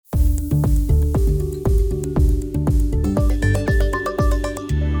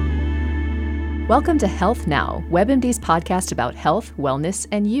Welcome to Health Now, WebMD's podcast about health, wellness,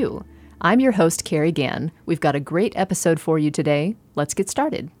 and you. I'm your host, Carrie Gann. We've got a great episode for you today. Let's get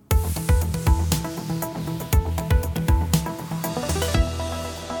started.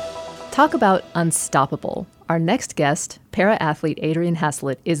 Talk about unstoppable. Our next guest, para-athlete Adrienne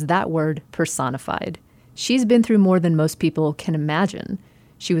Haslet, is that word personified. She's been through more than most people can imagine.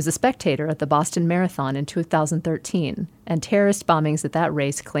 She was a spectator at the Boston Marathon in 2013, and terrorist bombings at that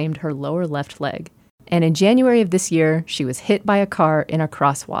race claimed her lower left leg. And in January of this year, she was hit by a car in a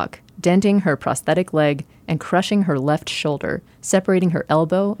crosswalk, denting her prosthetic leg and crushing her left shoulder, separating her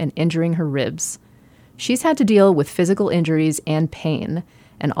elbow and injuring her ribs. She's had to deal with physical injuries and pain,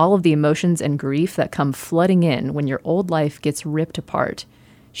 and all of the emotions and grief that come flooding in when your old life gets ripped apart.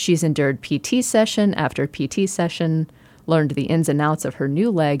 She's endured PT session after PT session, learned the ins and outs of her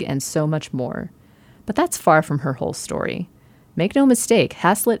new leg, and so much more. But that's far from her whole story. Make no mistake,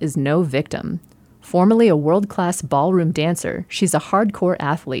 Haslet is no victim. Formerly a world-class ballroom dancer, she's a hardcore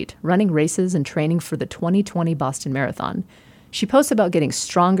athlete, running races and training for the 2020 Boston Marathon. She posts about getting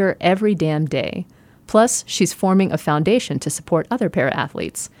stronger every damn day. Plus, she's forming a foundation to support other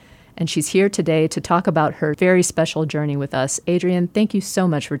para-athletes. And she's here today to talk about her very special journey with us. Adrienne, thank you so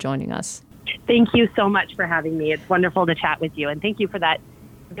much for joining us. Thank you so much for having me. It's wonderful to chat with you, and thank you for that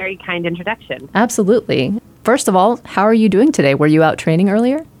very kind introduction. Absolutely. First of all, how are you doing today? Were you out training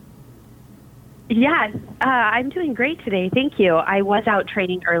earlier? Yes, I'm doing great today. Thank you. I was out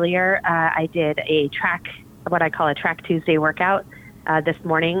training earlier. I did what I call a Track Tuesday workout this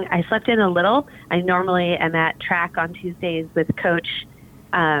morning. I slept in a little. I normally am at track on Tuesdays with Coach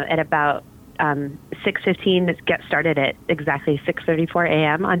at about 6:15. It gets started at exactly 6:34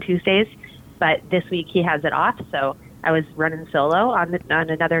 a.m. on Tuesdays. But this week he has it off, so I was running solo on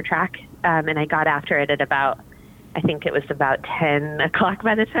another track, and I got after it at about 10 o'clock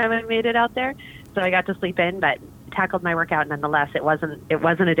by the time I made it out there. So I got to sleep in, but tackled my workout nonetheless. It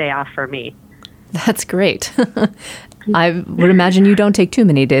wasn't a day off for me. That's great. I would imagine you don't take too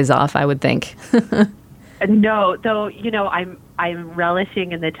many days off, I would think. No, though, I'm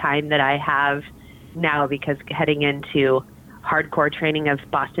relishing in the time that I have now, because heading into hardcore training of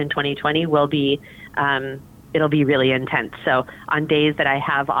Boston 2020 will be, it'll be really intense. So on days that I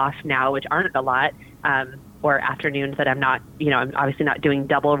have off now, which aren't a lot, or afternoons that I'm not, I'm obviously not doing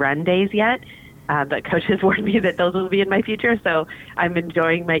double run days yet, but Coach has warned me that those will be in my future. So I'm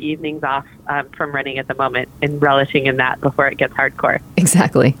enjoying my evenings off from running at the moment and relishing in that before it gets hardcore.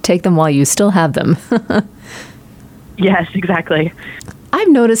 Exactly. Take them while you still have them. Yes, exactly. I've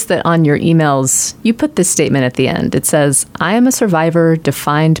noticed that on your emails, you put this statement at the end. It says, "I am a survivor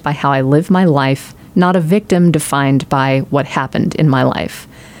defined by how I live my life, not a victim defined by what happened in my life."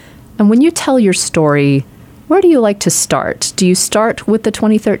 And when you tell your story, where do you like to start? Do you start with the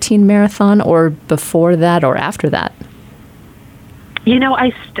 2013 marathon, or before that, or after that?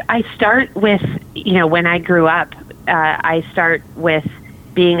 I start with, when I grew up, I start with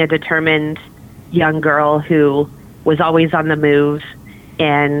being a determined young girl who was always on the move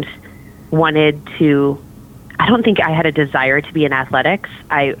and wanted to, I don't think I had a desire to be in athletics.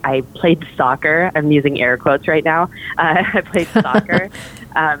 I played soccer. I'm using air quotes right now. I played soccer,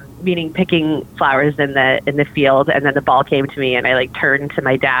 meaning picking flowers in the field, and then the ball came to me, and I turned to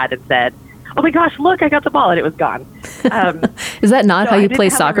my dad and said, "Oh my gosh, look, I got the ball," and it was gone. Is that not how you play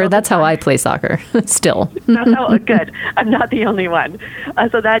soccer? That's how I play soccer still. Oh, good. I'm not the only one.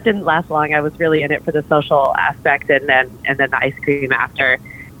 So that didn't last long. I was really in it for the social aspect, and then the ice cream after.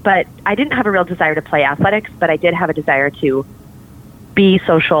 But I didn't have a real desire to play athletics, but I did have a desire to be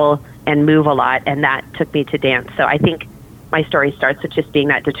social and move a lot, and that took me to dance. So I think my story starts with just being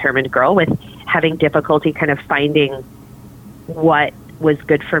that determined girl with having difficulty kind of finding what was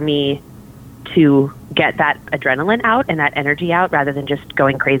good for me to get that adrenaline out and that energy out rather than just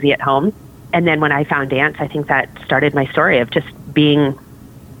going crazy at home. And then when I found dance, I think that started my story of just being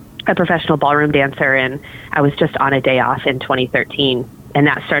a professional ballroom dancer, and I was just on a day off in 2013. And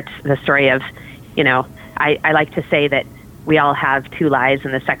that starts the story of, I like to say that we all have two lives,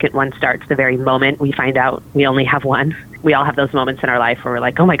 and the second one starts the very moment we find out we only have one. We all have those moments in our life where we're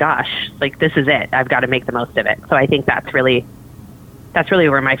like, oh my gosh, this is it. I've got to make the most of it. So I think that's really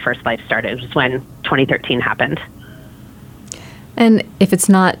where my first life started, was when 2013 happened. And if it's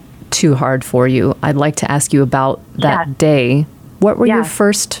not too hard for you, I'd like to ask you about that day. What were your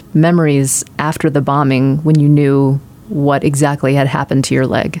first memories after the bombing when you knew what exactly had happened to your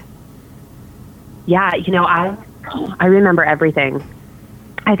leg? Yeah, I remember everything.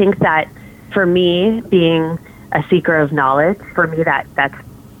 I think that for me, being a seeker of knowledge, for me that's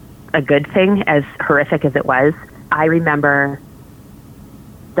a good thing, as horrific as it was. I remember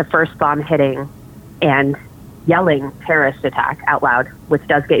the first bomb hitting and yelling terrorist attack out loud, which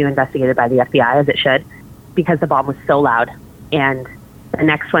does get you investigated by the FBI, as it should, because the bomb was so loud. And the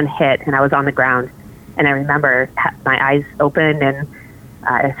next one hit, and I was on the ground. And I remember my eyes opened, and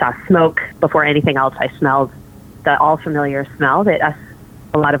I saw smoke. Before anything else, I smelled the all-familiar smell that us,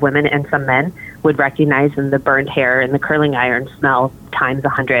 a lot of women and some men, would recognize in the burned hair and the curling iron smell times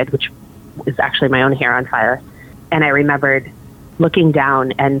 100, which is actually my own hair on fire. And I remembered looking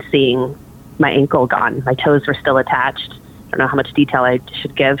down and seeing my ankle gone. My toes were still attached. I don't know how much detail I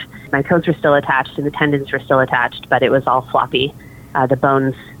should give. My toes were still attached and the tendons were still attached, but it was all floppy. The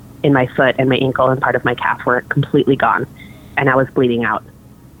bones in my foot and my ankle and part of my calf were completely gone, and I was bleeding out.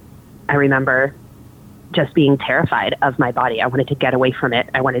 I remember just being terrified of my body. I wanted to get away from it.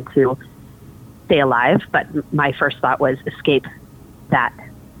 I wanted to stay alive, but my first thought was escape that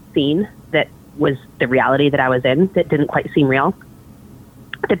scene that was the reality that I was in that didn't quite seem real.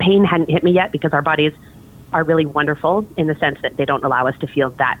 The pain hadn't hit me yet because our bodies are really wonderful in the sense that they don't allow us to feel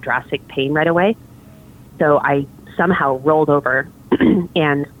that drastic pain right away. So I somehow rolled over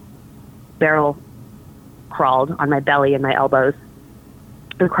and barrel crawled on my belly and my elbows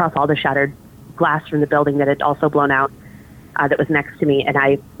across all the shattered glass from the building that had also blown out that was next to me. And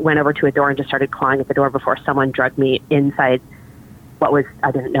I went over to a door and just started clawing at the door before someone dragged me inside what was,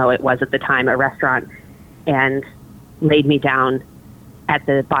 I didn't know it was at the time, a restaurant, and laid me down at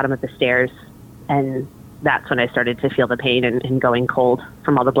the bottom of the stairs. And that's when I started to feel the pain and going cold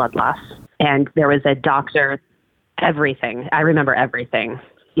from all the blood loss. And there was a doctor, everything. I remember everything.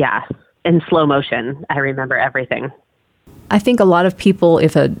 Yeah. In slow motion, I remember everything. I think a lot of people,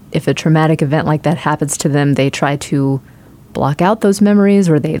 if a traumatic event like that happens to them, they try to block out those memories,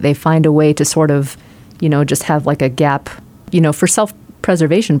 or they find a way to sort of, just have like a gap, for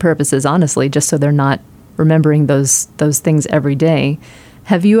self-preservation purposes, honestly, just so they're not remembering those things every day.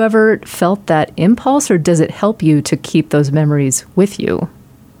 Have you ever felt that impulse, or does it help you to keep those memories with you?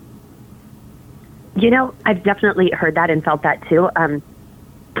 I've definitely heard that and felt that too.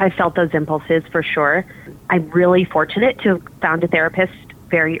 I felt those impulses for sure. I'm really fortunate to have found a therapist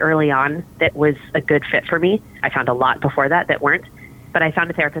very early on that was a good fit for me. I found a lot before that weren't, but I found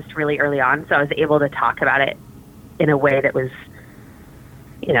a therapist really early on, so I was able to talk about it in a way that was,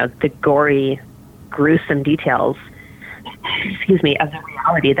 the gory, gruesome details, of the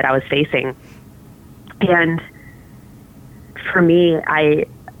reality that I was facing. And for me,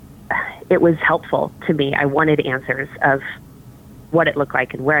 it was helpful to me. I wanted answers of what it looked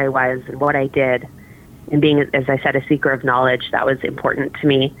like and where I was and what I did. And being, as I said, a seeker of knowledge, that was important to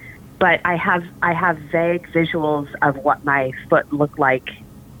me. But I have vague visuals of what my foot looked like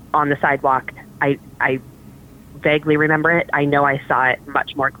on the sidewalk. I vaguely remember it. I know I saw it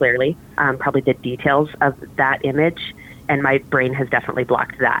much more clearly, probably the details of that image. And my brain has definitely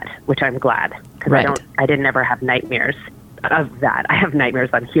blocked that, which I'm glad, because right. I didn't ever have nightmares of that. I have nightmares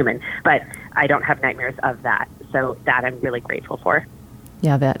on human, but I don't have nightmares of that. So that I'm really grateful for.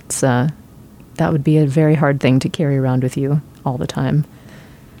 Yeah, that would be a very hard thing to carry around with you all the time.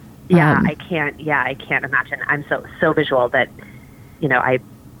 Yeah, I can't imagine. I'm so visual that,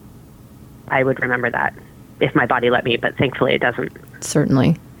 I would remember that if my body let me, but thankfully it doesn't.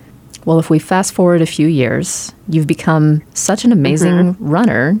 Certainly. Well, if we fast forward a few years, you've become such an amazing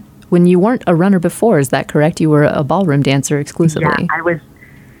runner. When you weren't a runner before, is that correct? You were a ballroom dancer exclusively.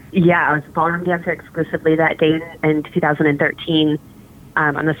 Yeah, I was a ballroom dancer exclusively that day in 2013.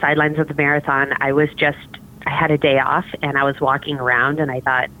 On the sidelines of the marathon, I had a day off and I was walking around and I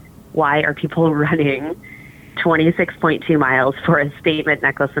thought, why are people running 26.2 miles for a statement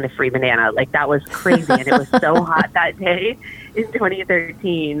necklace and a free banana? Like, that was crazy. And it was so hot that day in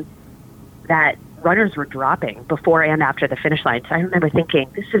 2013 that runners were dropping before and after the finish line. So I remember thinking,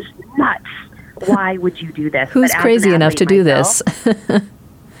 this is nuts. Why would you do this? Who's crazy enough to do this?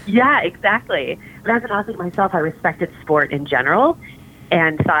 Yeah, exactly. But as an athlete myself, I respected sport in general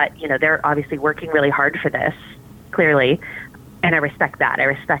and thought, they're obviously working really hard for this, clearly. And I respect that. I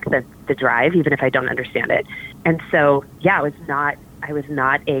respect the drive, even if I don't understand it. And so, yeah, I was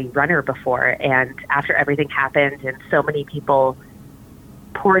not a runner before. And after everything happened and so many people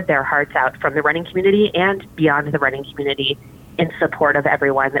poured their hearts out from the running community and beyond the running community in support of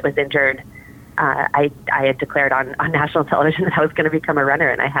everyone that was injured, I had declared on national television that I was going to become a runner,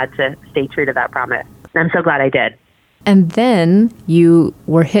 and I had to stay true to that promise. And I'm so glad I did. And then you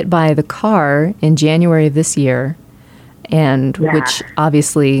were hit by the car in January of this year, and which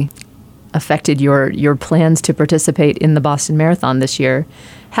obviously affected your plans to participate in the Boston Marathon this year.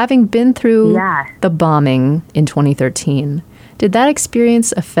 Having been through the bombing in 2013, did that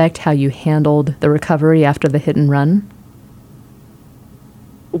experience affect how you handled the recovery after the hit and run?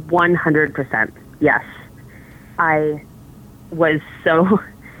 100%. Yes. I was so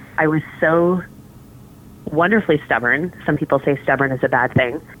wonderfully stubborn. Some people say stubborn is a bad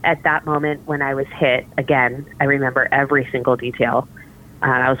thing. At that moment when I was hit, again, I remember every single detail.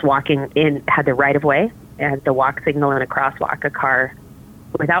 I was walking in, had the right of way and the walk signal in a crosswalk. A car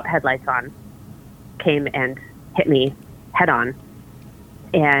without headlights on came and hit me head on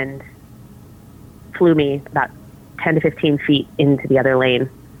and flew me about 10 to 15 feet into the other lane.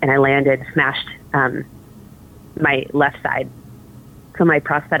 And I landed, smashed my left side, so my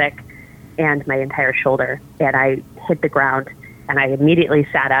prosthetic and my entire shoulder. And I hit the ground, and I immediately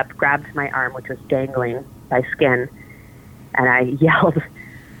sat up, grabbed my arm, which was dangling by skin, and I yelled.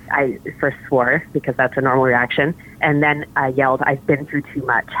 I first swore, because that's a normal reaction, and then I yelled, "I've been through too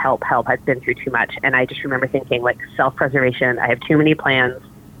much. Help, help, I've been through too much." And I just remember thinking, like, self-preservation, I have too many plans.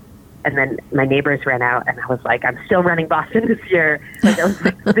 And then my neighbors ran out, and I was like, I'm still running Boston this year. Like, I was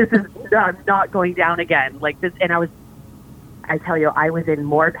like, this is not going down again. Like this, and I tell you, I was in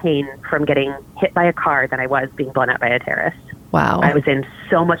more pain from getting hit by a car than I was being blown up by a terrorist. Wow. I was in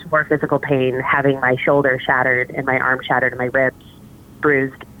so much more physical pain having my shoulder shattered and my arm shattered and my ribs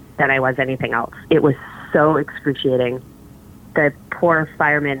bruised than I was anything else. It was so excruciating. The poor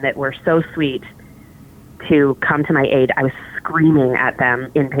firemen that were so sweet to come to my aid, I was screaming at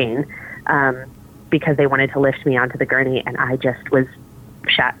them in pain because they wanted to lift me onto the gurney, and I just was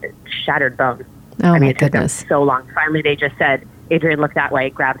shattered bone. Oh, I mean, my it took them goodness. so long. Finally, they just said, "Adrienne, look that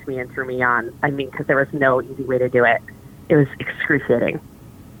way," grabbed me and threw me on. I mean, because there was no easy way to do it. It was excruciating.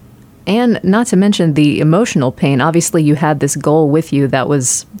 And not to mention the emotional pain. Obviously, you had this goal with you that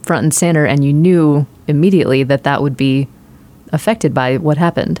was front and center, and you knew immediately that that would be affected by what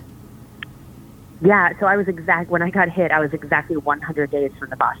happened. Yeah, so when I got hit, I was exactly 100 days from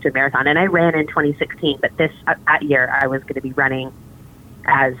the Boston Marathon, and I ran in 2016, but that year I was going to be running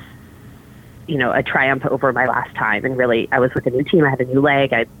as, you know, a triumph over my last time. And really, I was with a new team, I had a new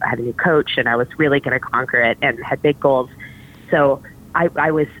leg, I had a new coach, and I was really going to conquer it and had big goals. So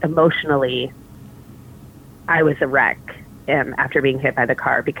I was emotionally, I was a wreck after being hit by the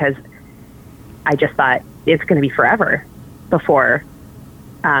car, because I just thought it's going to be forever before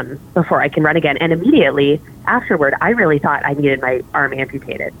I can run again. And immediately afterward, I really thought I needed my arm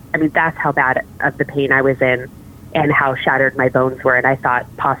amputated. I mean, that's how bad of the pain I was in and how shattered my bones were. And I thought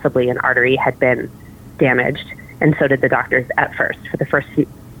possibly an artery had been damaged. And so did the doctors at first, for the first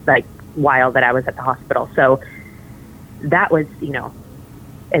while that I was at the hospital. So that was, you know,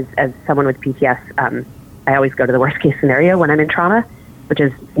 as someone with PTS, I always go to the worst case scenario when I'm in trauma, which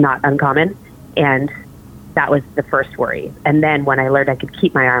is not uncommon. And that was the first worry. And then when I learned I could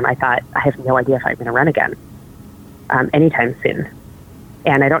keep my arm, I thought, I have no idea if I'm going to run again anytime soon.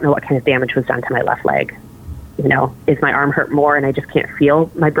 And I don't know what kind of damage was done to my left leg. You know, is my arm hurt more and I just can't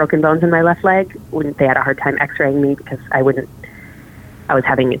feel my broken bones in my left leg? They had a hard time x-raying me because I was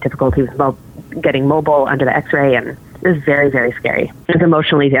having difficulty with getting mobile under the x-ray, and it was very, very scary. It was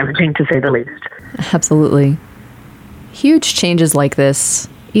emotionally damaging, to say the least. Absolutely. Huge changes like this,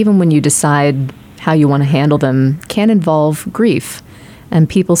 even when you decide how you want to handle them, can involve grief. And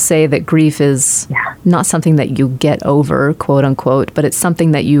people say that grief is not something that you get over, quote unquote, but it's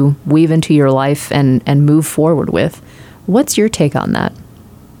something that you weave into your life and move forward with. What's your take on that?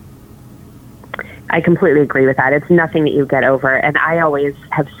 I completely agree with that. It's nothing that you get over. And I always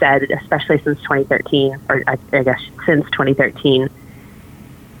have said, especially since 2013, or I guess since 2013,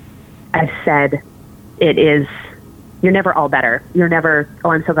 I've said it is, you're never all better. You're never, oh,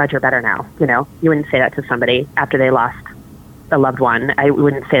 I'm so glad you're better now. You know, you wouldn't say that to somebody after they lost a loved one. I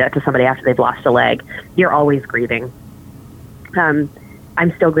wouldn't say that to somebody after they've lost a leg. You're always grieving. I'm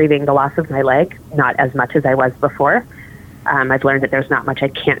still grieving the loss of my leg, not as much as I was before. I've learned that there's not much I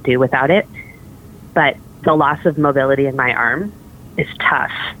can't do without it. But the loss of mobility in my arm is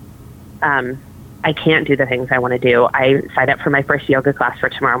tough. I can't do the things I want to do. I signed up for my first yoga class for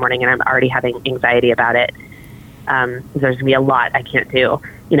tomorrow morning, and I'm already having anxiety about it. There's going to be a lot I can't do.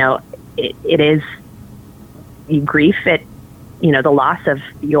 You know, it is, you grief at, you know, the loss of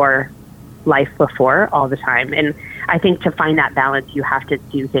your life before all the time. And I think to find that balance, you have to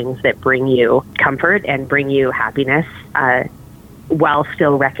do things that bring you comfort and bring you happiness, while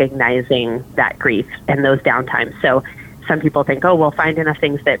still recognizing that grief and those downtimes. So some people think, oh, well, find enough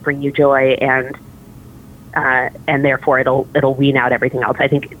things that bring you joy, and therefore it'll wean out everything else. I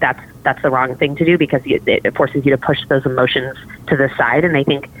think that's the wrong thing to do, because it forces you to push those emotions to the side. And I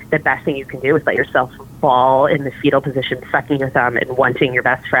think the best thing you can do is let yourself fall in the fetal position, sucking your thumb and wanting your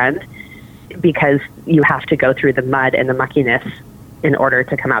best friend, because you have to go through the mud and the muckiness in order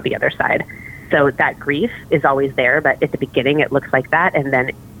to come out the other side. So that grief is always there, but at the beginning it looks like that, and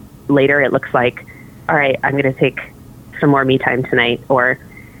then later it looks like all right, I'm going to take some more me time tonight, or,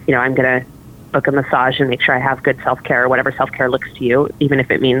 I'm going to book a massage and make sure I have good self-care, or whatever self-care looks to you, even if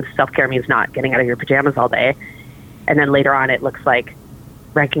it means self-care means not getting out of your pajamas all day. And then later on, it looks like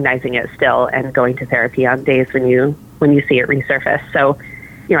recognizing it still and going to therapy on days when you see it resurface. So,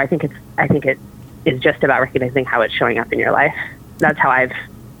 I think it is just about recognizing how it's showing up in your life. That's how I've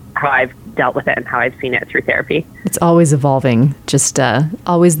dealt with it and how I've seen it through therapy. It's always evolving, just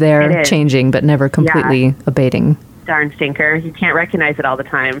always there, changing, but never completely abating. Darn stinker. You can't recognize it all the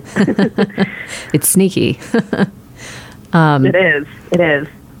time. It's sneaky. It is.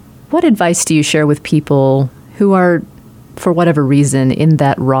 What advice do you share with people who are, for whatever reason, in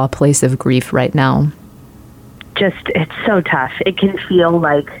that raw place of grief right now? It's so tough. It can feel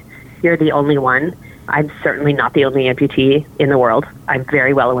like you're the only one. I'm certainly not the only amputee in the world. I'm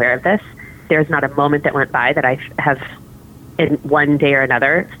very well aware of this. There's not a moment that went by that I have, in one day or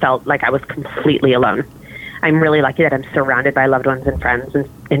another, felt like I was completely alone. I'm really lucky that I'm surrounded by loved ones and friends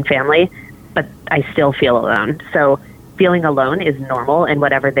and family, but I still feel alone. So feeling alone is normal, and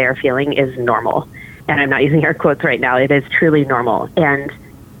whatever they're feeling is normal. And I'm not using air quotes right now. It is truly normal. And,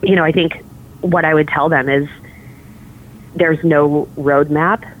 I think what I would tell them is there's no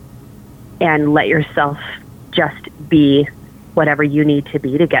roadmap, and let yourself just be whatever you need to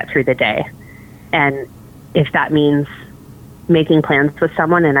be to get through the day. And if that means making plans with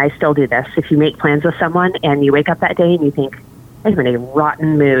someone, and I still do this, if you make plans with someone and you wake up that day and you think, I'm in a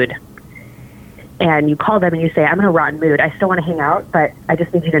rotten mood, and you call them and you say, I'm in a rotten mood, I still want to hang out, but I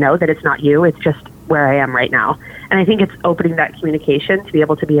just need you to know that it's not you, it's just where I am right now. And I think it's opening that communication to be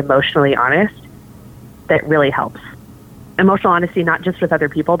able to be emotionally honest that really helps. Emotional honesty, not just with other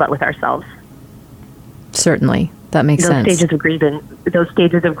people, but with ourselves. Certainly. That makes sense. Those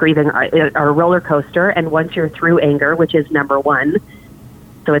stages of grieving are a roller coaster. And once you're through anger, which is number one,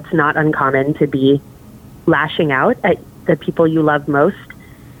 so it's not uncommon to be lashing out at the people you love most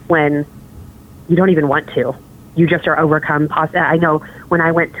when you don't even want to. You just are overcome. I know when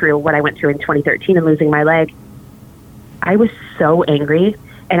I went through what I went through in 2013 and losing my leg, I was so angry.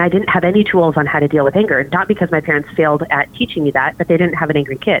 And I didn't have any tools on how to deal with anger, not because my parents failed at teaching me that, but they didn't have an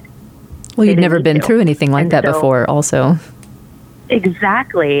angry kid. Well, you'd never been through anything like that before also.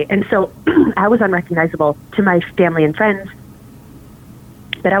 Exactly. And so I was unrecognizable to my family and friends,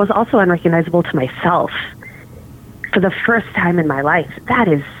 but I was also unrecognizable to myself. For the first time in my life, that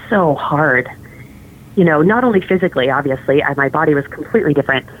is so hard. Not only physically, obviously, my body was completely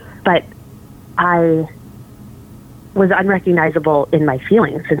different, but I was unrecognizable in my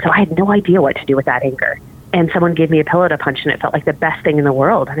feelings. And so I had no idea what to do with that anger. And someone gave me a pillow to punch, and it felt like the best thing in the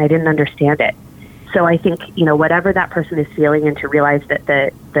world, and I didn't understand it. So I think, whatever that person is feeling, and to realize that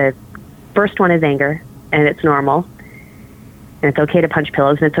the first one is anger, and it's normal, and it's okay to punch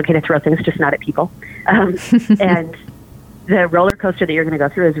pillows, and it's okay to throw things, just not at people. And the roller coaster that you're going to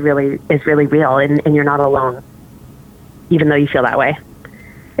go through is really real, and you're not alone, even though you feel that way.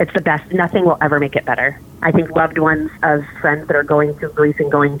 It's the best. Nothing will ever make it better. I think loved ones of friends that are going through grief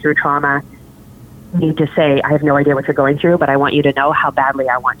and going through trauma need to say, I have no idea what you're going through, but I want you to know how badly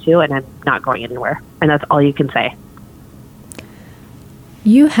I want to, and I'm not going anywhere. And that's all you can say.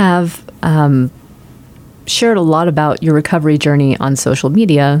 You have shared a lot about your recovery journey on social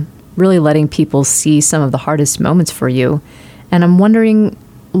media, really letting people see some of the hardest moments for you. And I'm wondering,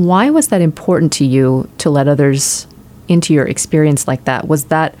 why was that important to you to let others into your experience like that? Was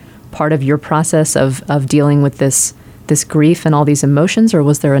that part of your process of dealing with this grief and all these emotions, or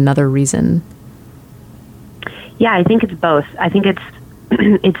was there another reason? Yeah, I think it's both. I think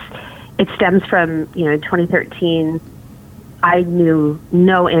it stems from, in 2013, I knew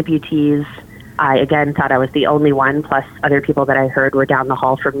no amputees. I, again, thought I was the only one, plus other people that I heard were down the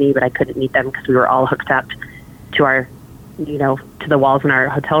hall from me, but I couldn't meet them because we were all hooked up to our, to the walls in our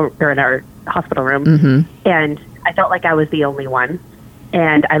hotel or in our hospital room. Mm-hmm. And I felt like I was the only one.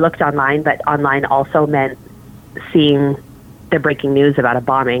 And I looked online, but online also meant seeing the breaking news about a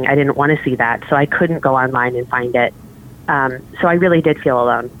bombing. I didn't want to see that, so I couldn't go online and find it. So I really did feel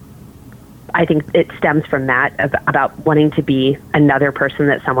alone. I think it stems from that, about wanting to be another person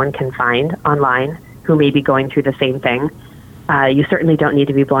that someone can find online who may be going through the same thing. You certainly don't need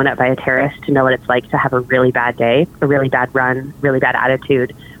to be blown up by a terrorist to know what it's like to have a really bad day, a really bad run, really bad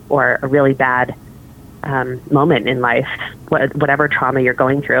attitude, or a really bad moment in life, whatever trauma you're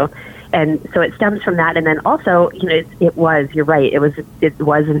going through. And so it stems from that. And then also, it was, you're right, it was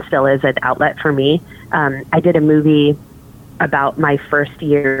and still is an outlet for me. I did a movie about my first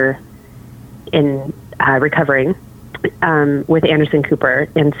year in recovering with Anderson Cooper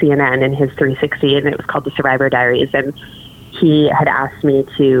in CNN in his 360, and it was called The Survivor Diaries. And he had asked me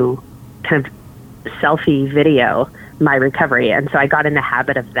to kind of selfie video my recovery. And so I got in the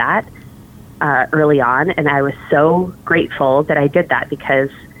habit of that early on. And I was so grateful that I did that, because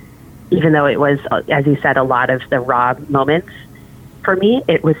even though it was, as you said, a lot of the raw moments, for me,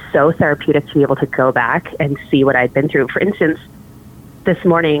 it was so therapeutic to be able to go back and see what I'd been through. For instance, this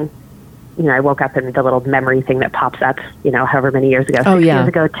morning, I woke up and the little memory thing that pops up, however many years ago, 6 years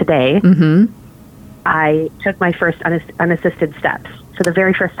ago today, I took my first unassisted steps for the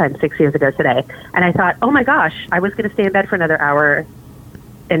very first time 6 years ago today. And I thought, oh my gosh, I was going to stay in bed for another hour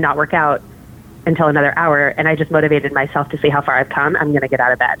and not work out until another hour. And I just motivated myself to see how far I've come. I'm going to get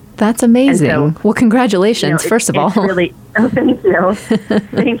out of bed. That's amazing. So, well, congratulations, first of all. Really, thank you.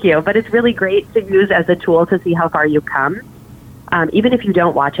 Thank you. But it's really great to use as a tool to see how far you've come. Even if you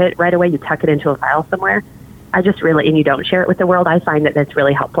don't watch it right away, you tuck it into a file somewhere. And you don't share it with the world. I find that it's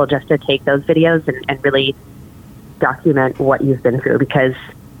really helpful just to take those videos and really document what you've been through, because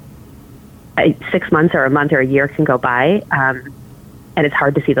 6 months or a month or a year can go by. And it's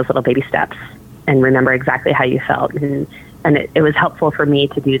hard to see those little baby steps and remember exactly how you felt. And it was helpful for me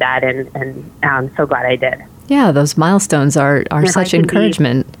to do that. And I'm so glad I did. Yeah, those milestones are such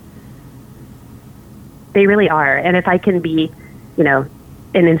encouragement. They really are. And if I can be,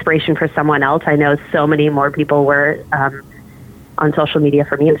 an inspiration for someone else, I know so many more people were on social media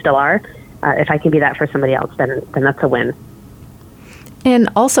for me and still are. If I can be that for somebody else, then that's a win. And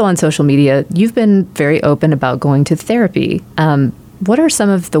also on social media, you've been very open about going to therapy. What are some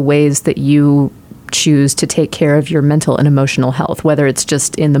of the ways that you choose to take care of your mental and emotional health, whether it's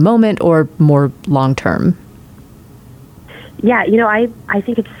just in the moment or more long term? Yeah, I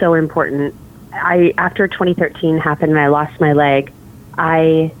think it's so important. After 2013 happened and I lost my leg,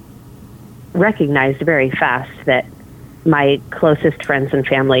 I recognized very fast that my closest friends and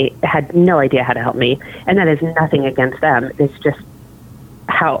family had no idea how to help me. And that is nothing against them. It's just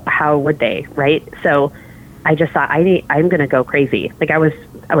how would they, right? So I just thought I'm going to go crazy. Like I was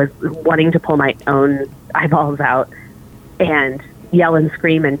wanting to pull my own eyeballs out and yell and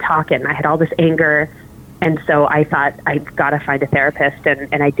scream and talk, and I had all this anger. And so I thought I've got to find a therapist,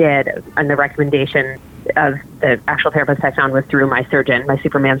 and I did. And the recommendation of the actual therapist I found was through my surgeon, my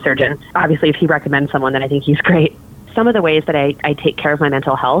Superman surgeon. Obviously, if he recommends someone, then I think he's great. Some of the ways that I take care of my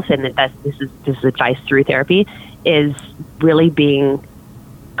mental health, and this is advice through therapy, is really being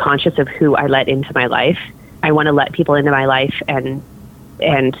conscious of who I let into my life. I want to let people into my life and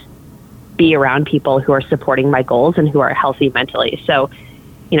be around people who are supporting my goals and who are healthy mentally. So,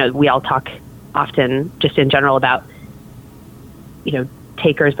 we all talk often just in general about,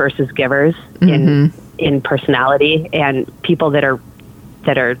 takers versus givers in personality, and people that are,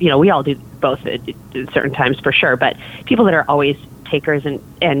 we all do both at certain times for sure, but people that are always takers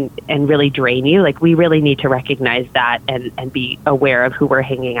and really drain you, like we really need to recognize that and be aware of who we're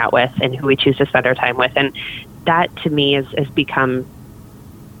hanging out with and who we choose to spend our time with. And that to me has become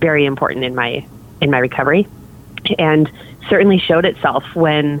very important in my recovery, and certainly showed itself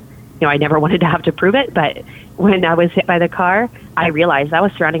when, I never wanted to have to prove it, but when I was hit by the car, I realized I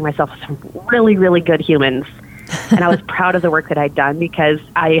was surrounding myself with some really, really good humans. And I was proud of the work that I'd done, because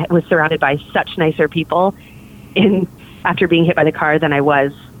I was surrounded by such nicer people after being hit by the car than I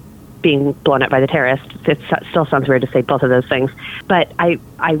was being blown up by the terrorist. It still sounds weird to say both of those things. But I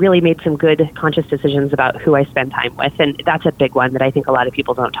really made some good conscious decisions about who I spend time with. And that's a big one that I think a lot of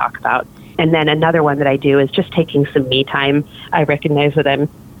people don't talk about. And then another one that I do is just taking some me time. I recognize that I'm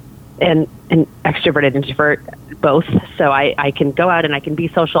an extroverted introvert both. So I can go out and I can be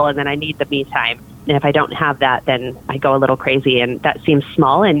social, and then I need the me time. And if I don't have that, then I go a little crazy. And that seems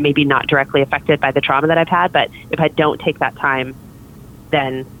small and maybe not directly affected by the trauma that I've had. But if I don't take that time,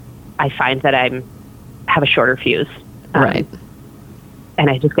 then I find that I have a shorter fuse. Right. And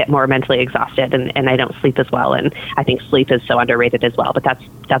I just get more mentally exhausted, and I don't sleep as well. And I think sleep is so underrated as well. But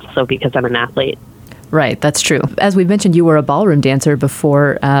that's also because I'm an athlete. Right, that's true. As we mentioned, you were a ballroom dancer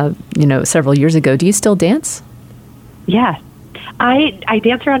before, several years ago. Do you still dance? Yeah. I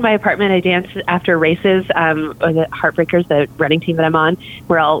dance around my apartment. I dance after races, or the Heartbreakers, the running team that I'm on.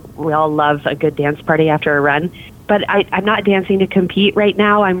 We all love a good dance party after a run. But I'm not dancing to compete right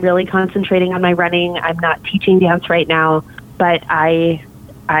now. I'm really concentrating on my running. I'm not teaching dance right now, but I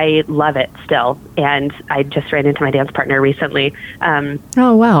love it still. And I just ran into my dance partner recently.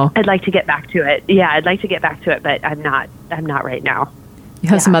 Oh, wow. I'd like to get back to it. Yeah, I'd like to get back to it, but I'm not right now. You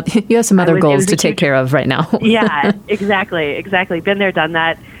have some other goals to take care of right now. Yeah, exactly. Been there, done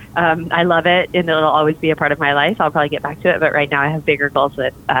that. I love it, and it'll always be a part of my life. I'll probably get back to it, but right now I have bigger goals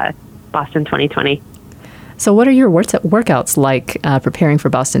at Boston 2020. So what are your workouts like preparing for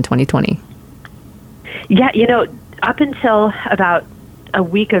Boston 2020? Yeah, up until about a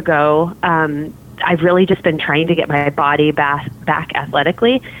week ago, I've really just been trying to get my body back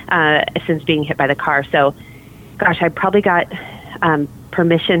athletically since being hit by the car. So, gosh, I probably got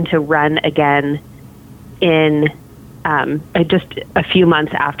permission to run again in just a few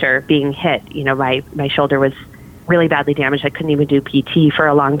months after being hit. You know, my shoulder was really badly damaged. I couldn't even do PT for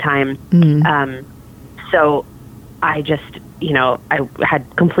a long time. So I just, you know, I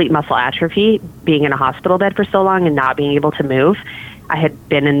had complete muscle atrophy being in a hospital bed for so long and not being able to move. I had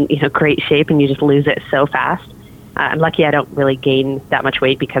been in, you know, great shape, and you just lose it so fast. I'm lucky I don't really gain that much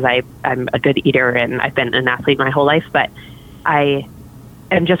weight because I'm a good eater and I've been an athlete my whole life. But I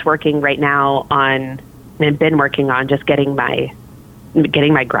am just working right now on, and been working on just getting my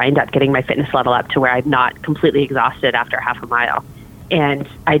grind up, getting my fitness level up to where I'm not completely exhausted after half a mile. And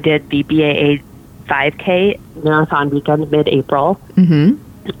I did the BAA 5K marathon weekend mid-April. And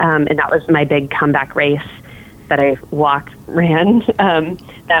that was my big comeback race that I ran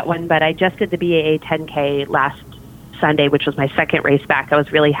that one. But I just did the BAA 10K last Sunday, which was my second race back. I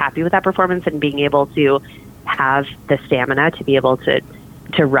was really happy with that performance and being able to have the stamina to be able to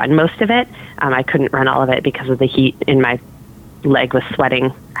run most of it. I couldn't run all of it because of the heat in my leg was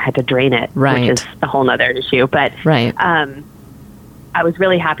sweating. I had to drain it, which is a whole nother issue. But I was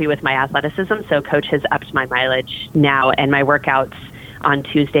really happy with my athleticism. So coach has upped my mileage now, and my workouts on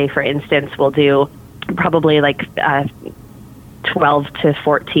Tuesday, for instance, will do probably like 12 to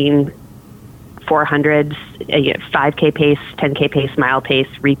 14 400s, 5K pace, 10K pace, mile pace,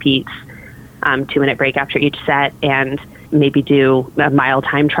 repeats, 2-minute break after each set, and maybe do a mile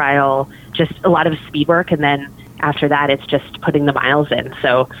time trial, just a lot of speed work. And then after that, it's just putting the miles in.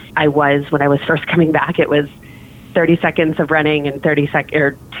 So when I was first coming back, it was 30 seconds of running and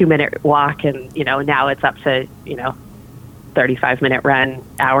 2-minute walk. And, you know, now it's up to, 35-minute run,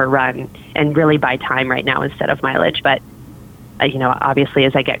 hour run, and really by time right now instead of mileage. But, obviously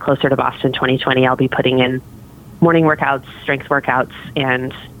as I get closer to Boston 2020, I'll be putting in morning workouts, strength workouts,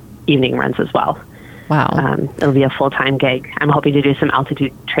 and evening runs as well. Wow. It'll be a full-time gig. I'm hoping to do some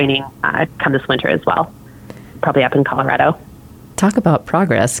altitude training come this winter as well, probably up in Colorado. Talk about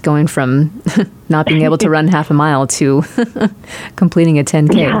progress, going from not being able to run half a mile to completing a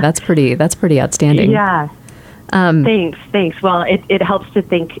 10K. Yeah. That's pretty outstanding. Yeah. Thanks. Well, it helps to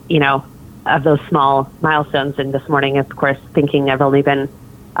think, of those small milestones. And this morning, of course, thinking I've only been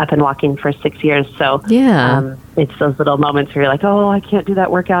up and walking for 6 years. So it's those little moments where you're like, oh, I can't do that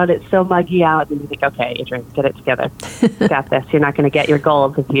workout. It's so muggy out. And you think, okay, Adrian, get it together. You got this. You're not going to get your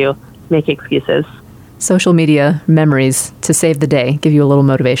goals if you make excuses. Social media memories to save the day, give you a little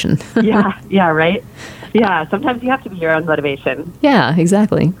motivation. Yeah, right? Yeah, sometimes you have to be your own motivation. Yeah,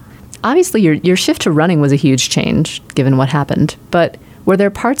 exactly. Obviously, your shift to running was a huge change, given what happened. But were there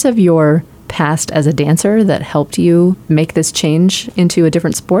parts of your past as a dancer that helped you make this change into a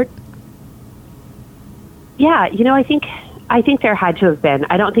different sport? Yeah, I think there had to have been.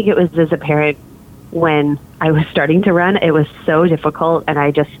 I don't think it was as apparent when I was starting to run. It was so difficult, and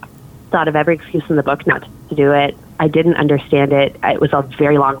I just thought of every excuse in the book not to do it. I didn't understand it. It was a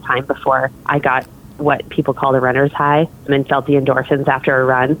very long time before I got what people call the runner's high and felt the endorphins after a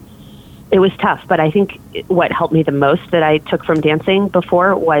run. It was tough, but I think what helped me the most that I took from dancing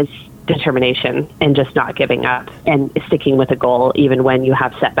before was determination and just not giving up and sticking with a goal even when you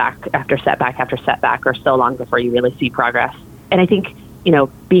have setback after setback after setback or so long before you really see progress. And I think,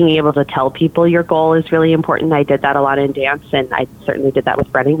 being able to tell people your goal is really important. I did that a lot in dance, and I certainly did that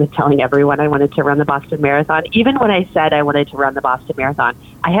with running, with telling everyone I wanted to run the Boston Marathon. Even when I said I wanted to run the Boston Marathon,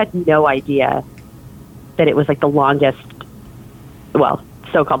 I had no idea that it was like the longest,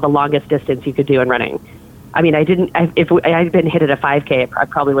 so-called the longest distance you could do in running. I mean, if I had been hit at a 5K, I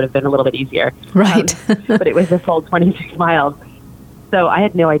probably would have been a little bit easier. Right. But it was this whole 26 miles. So I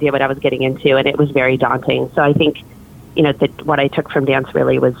had no idea what I was getting into, and it was very daunting. So I think, that what I took from dance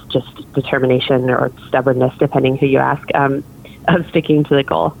really was just determination or stubbornness, depending who you ask, of sticking to the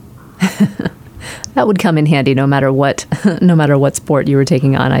goal. That would come in handy no matter what sport you were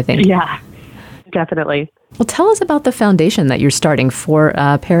taking on, I think. Yeah, definitely. Well, tell us about the foundation that you're starting for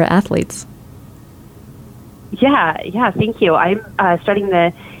para-athletes. Yeah, thank you. I'm starting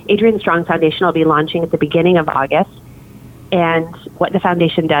the Adrian Strong Foundation. I'll be launching at the beginning of August. And what the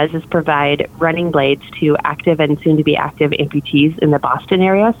foundation does is provide running blades to active and soon-to-be active amputees in the Boston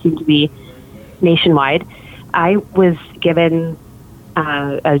area, soon-to-be nationwide. I was given,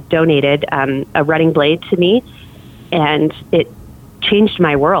 donated a running blade to me, and it changed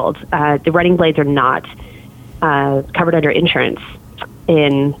my world. The running blades are not covered under insurance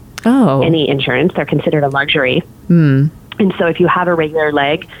in any insurance. They're considered a luxury. And so if you have a regular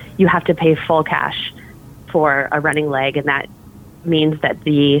leg, you have to pay full cash for a running leg, and that means that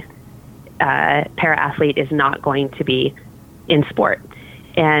the para-athlete is not going to be in sport.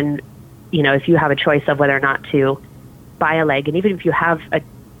 And, if you have a choice of whether or not to buy a leg, and even if you have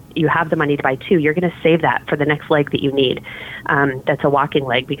the money to buy two, you're going to save that for the next leg that you need. That's a walking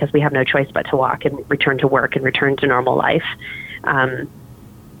leg, because we have no choice but to walk and return to work and return to normal life.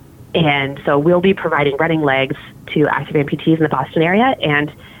 And so we'll be providing running legs to active amputees in the Boston area.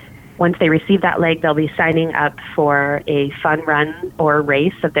 And once they receive that leg, they'll be signing up for a fun run or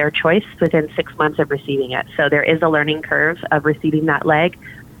race of their choice within 6 months of receiving it. So there is a learning curve of receiving that leg.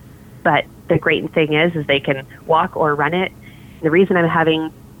 But the great thing is they can walk or run it. The reason I'm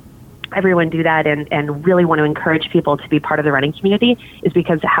having everyone do that and really want to encourage people to be part of the running community is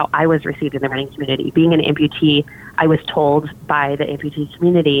because of how I was received in the running community. Being an amputee, I was told by the amputee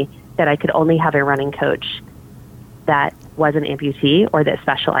community that I could only have a running coach that was an amputee or that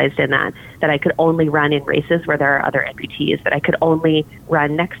specialized in that I could only run in races where there are other amputees, that I could only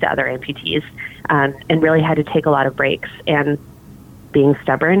run next to other amputees, and really had to take a lot of breaks. And being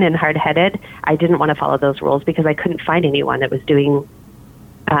stubborn and hard-headed, I didn't want to follow those rules because I couldn't find anyone that was doing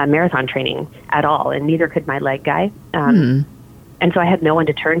marathon training at all, and neither could my leg guy. And so I had no one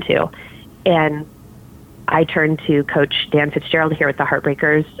to turn to. And I turned to Coach Dan Fitzgerald here at the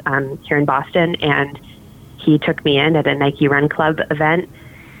Heartbreakers here in Boston, and he took me in at a Nike Run Club event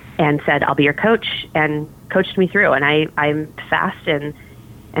and said, "I'll be your coach," and coached me through. And I'm fast and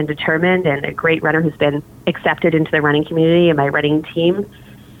determined and a great runner who's been accepted into the running community and my running team.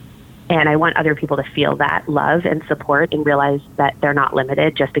 And I want other people to feel that love and support and realize that they're not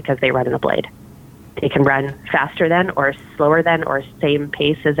limited just because they run in a blade. They can run faster than or slower than or same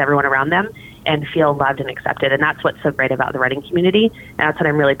pace as everyone around them and feel loved and accepted. And that's what's so great about the running community. And that's what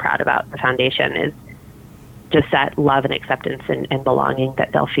I'm really proud about the foundation, is just that love and acceptance and belonging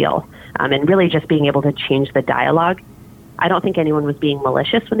that they'll feel. And really just being able to change the dialogue. I don't think anyone was being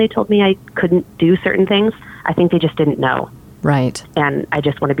malicious when they told me I couldn't do certain things. I think they just didn't know. Right. And I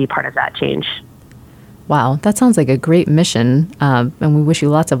just want to be part of that change. Wow, that sounds like a great mission, and we wish you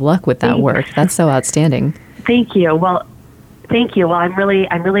lots of luck with that work. That's so outstanding. Thank you. Well, I'm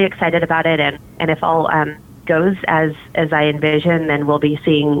really excited about it, and if all goes as I envision, then we'll be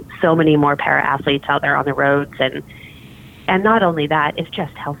seeing so many more para athletes out there on the roads, and not only that, it's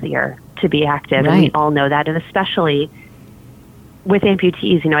just healthier to be active, right. And we all know that, and especially with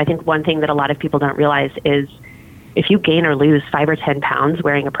amputees, I think one thing that a lot of people don't realize is if you gain or lose 5 or 10 pounds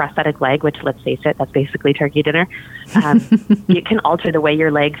wearing a prosthetic leg, which, let's face it, that's basically turkey dinner, it can alter the way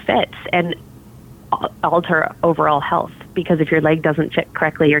your leg fits and alter overall health. Because if your leg doesn't fit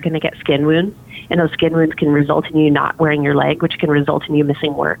correctly, you're going to get skin wounds, and those skin wounds can result in you not wearing your leg, which can result in you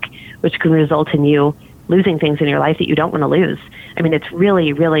missing work, which can result in you losing things in your life that you don't want to lose. I mean, it's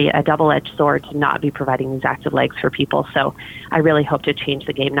really, really a double-edged sword to not be providing these active legs for people. So I really hope to change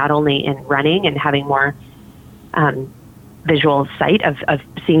the game, not only in running and having more visual sight of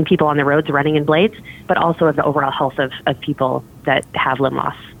seeing people on the roads running in blades, but also of the overall health of people that have limb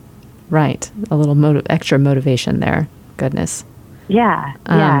loss. Right. A little extra motivation there. Goodness. Yeah,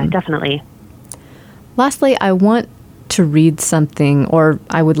 definitely. Lastly, I want to read something, or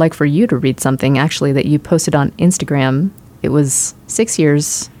I would like for you to read something, actually, that you posted on Instagram. It was 6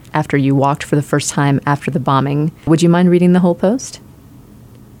 years after you walked for the first time after the bombing. Would you mind reading the whole post?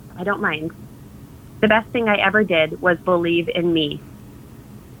 I don't mind. The best thing I ever did was believe in me.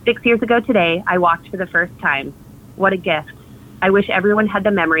 6 years ago today, I walked for the first time. What a gift. I wish everyone had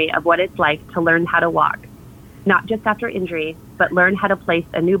the memory of what it's like to learn how to walk. Not just after injury, but learn how to place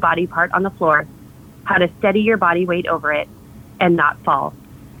a new body part on the floor, how to steady your body weight over it and not fall,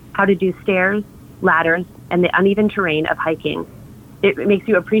 how to do stairs, ladders, and the uneven terrain of hiking. It makes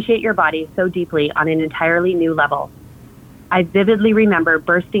you appreciate your body so deeply on an entirely new level. I vividly remember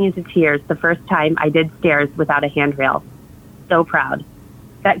bursting into tears the first time I did stairs without a handrail. So proud.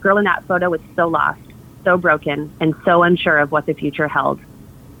 That girl in that photo was so lost, so broken, and so unsure of what the future held.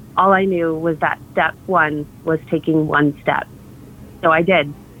 All I knew was that step one was taking one step. So I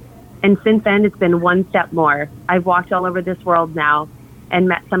did. And since then, it's been one step more. I've walked all over this world now and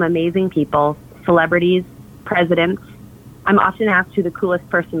met some amazing people, celebrities, presidents. I'm often asked who the coolest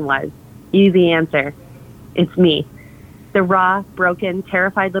person was. Easy answer. It's me. The raw, broken,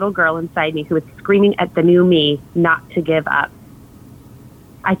 terrified little girl inside me who was screaming at the new me not to give up.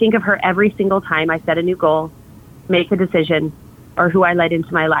 I think of her every single time I set a new goal, make a decision, or who I let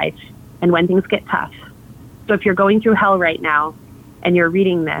into my life, and when things get tough. So if you're going through hell right now and you're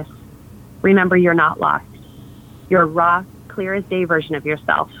reading this, remember you're not lost. You're a raw, clear as day version of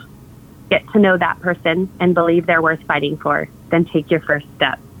yourself. Get to know that person and believe they're worth fighting for. Then take your first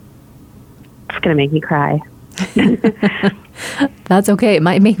step. It's going to make me cry. That's okay. It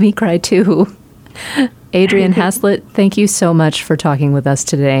might make me cry too. Adrienne Haslett, thank you so much for talking with us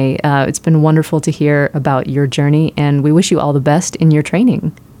today. It's been wonderful to hear about your journey, and we wish you all the best in your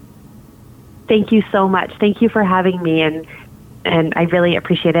training. Thank you so much. Thank you for having me, and I really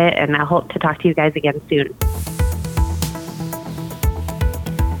appreciate it, and I hope to talk to you guys again soon.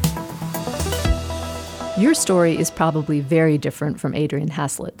 Your story is probably very different from Adrienne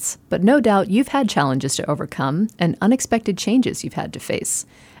Haslett's, but no doubt you've had challenges to overcome and unexpected changes you've had to face.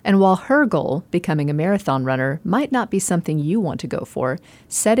 And while her goal, becoming a marathon runner, might not be something you want to go for,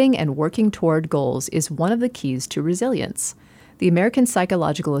 setting and working toward goals is one of the keys to resilience. The American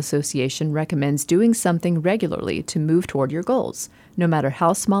Psychological Association recommends doing something regularly to move toward your goals, no matter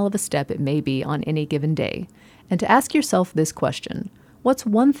how small of a step it may be on any given day. And to ask yourself this question: what's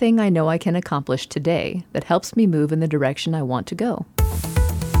one thing I know I can accomplish today that helps me move in the direction I want to go?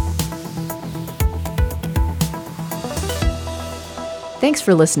 Thanks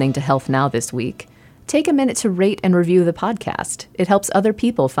for listening to Health Now this week. Take a minute to rate and review the podcast. It helps other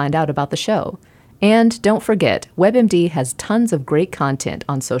people find out about the show. And don't forget, WebMD has tons of great content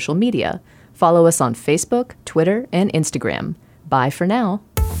on social media. Follow us on Facebook, Twitter, and Instagram. Bye for now.